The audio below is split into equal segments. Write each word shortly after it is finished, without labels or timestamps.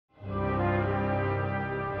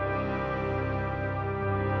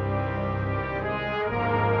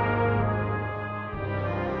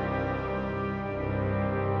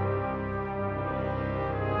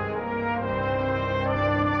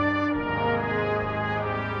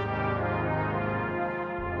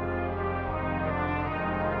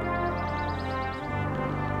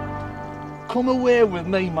come away with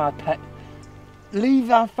me, my pet. Leave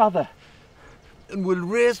thy father, and we'll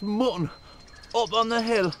raise mutton up on the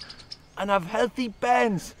hill and have healthy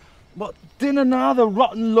bairns. But dinner now the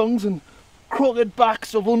rotten lungs and crooked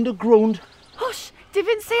backs of underground. Hush!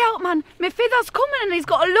 Divin say out, man. My father's coming and he's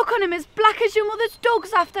got a look on him as black as your mother's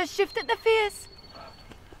dogs after shifted the face.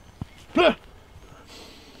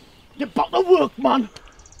 Get back to work, man.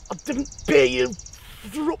 I didn't pay you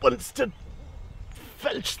threepence to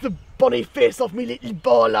filch the bonny face off me little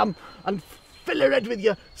boar lamb and fill her head with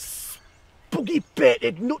your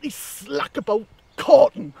spuggy-baited nutty slack about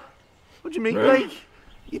courting. What do you mean, like?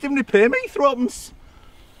 You didn't pay me threepence.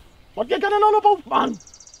 What you getting on about, man?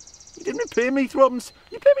 You didn't pay me threepence.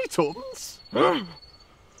 You pay me twopence.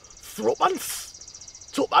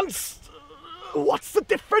 Threepence? Twopence? What's the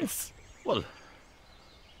difference? Well,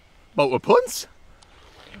 about a punce.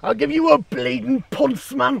 I'll give you a bleeding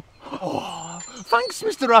punce, man. Oh, thanks,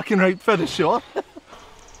 Mr. Rackenright, for the shot.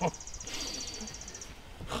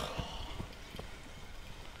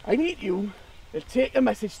 I need you to take a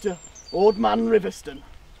message to old man Riverston.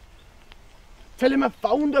 Tell him I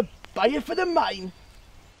found a buyer for the mine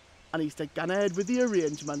and he's to go ahead with the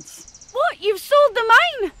arrangements. What? You've sold the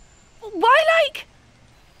mine? Why, like?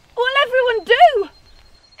 What'll everyone do?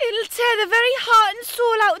 It'll tear the very heart and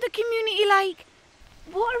soul out of the community, like.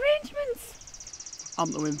 What arrangements?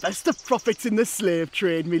 I'm to invest the profits in the slave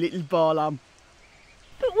trade, me little boar lamb.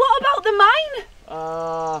 But what about the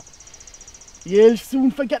mine? You'll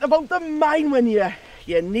soon forget about the mine when you're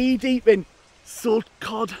knee deep in salt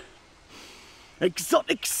cod,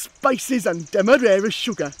 exotic spices and demerara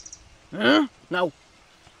sugar. Huh? Now,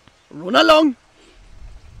 run along.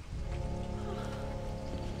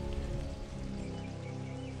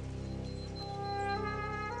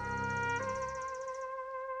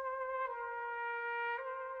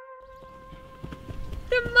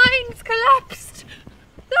 The mine's collapsed.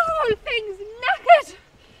 The whole thing's knackered.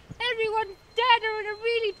 Everyone's dead or in a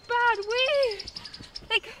really bad way.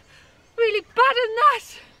 Like, really bad in that.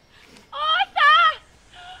 Arthur!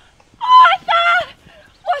 Arthur!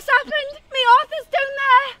 What's happened? Me Arthur's down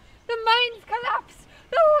there. The mine's collapsed.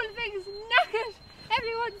 The whole thing's knackered.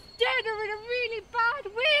 Everyone's dead or in a really bad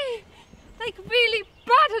way. Like, really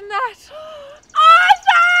bad in that.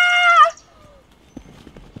 Arthur!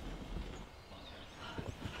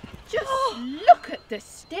 Just look at the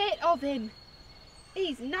state of him.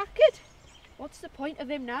 He's knackered. What's the point of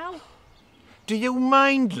him now? Do you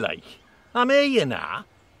mind, like? I'm here, you know.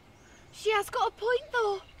 She has got a point,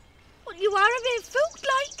 though. Well, you are a bit fooled,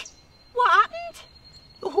 like. What happened?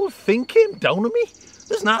 The whole thing came down on me.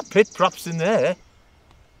 There's not pit props in there.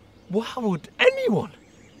 Why would anyone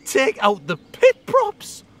take out the pit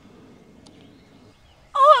props?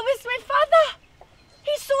 Oh, it was my father.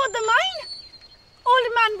 He sold the mine.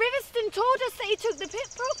 Old man Riverston told us that he took the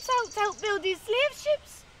pit props out to help build his slave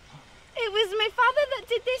ships. It was my father that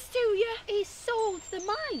did this to you. He sold the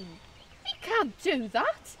mine. He can't do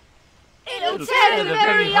that. It'll tear the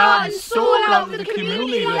very heart and soul out of the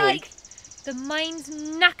community, like. The mine's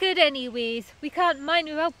knackered anyways. We can't mine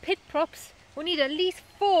without pit props. We need at least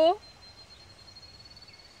 4.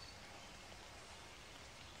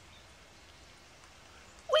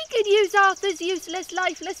 We could use Arthur's useless,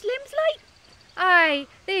 lifeless limbs, like. Aye,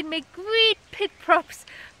 they'd make great pit props.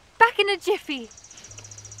 Back in a jiffy.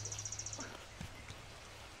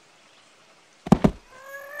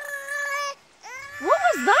 What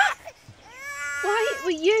was that? Why, it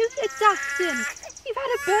were you, you daftin'. You've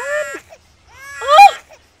had a burn. Oh,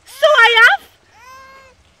 so I have.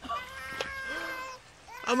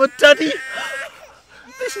 I'm a daddy.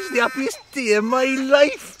 This is the happiest day of my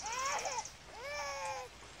life.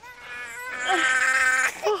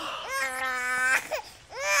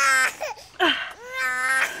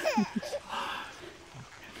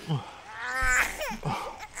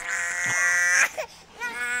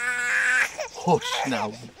 Hush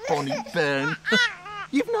now, bonny bairn.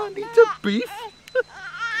 You've not need to beef.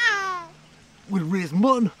 We'll raise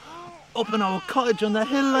mutton up in our cottage on the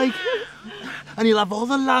hill, like, and you'll have all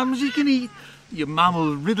the lambs you can eat. Your mam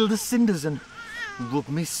will riddle the cinders and rub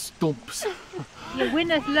me stumps. You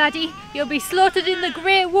winners, laddie. You'll be slaughtered in the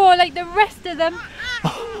Great War like the rest of them.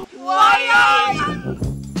 Why?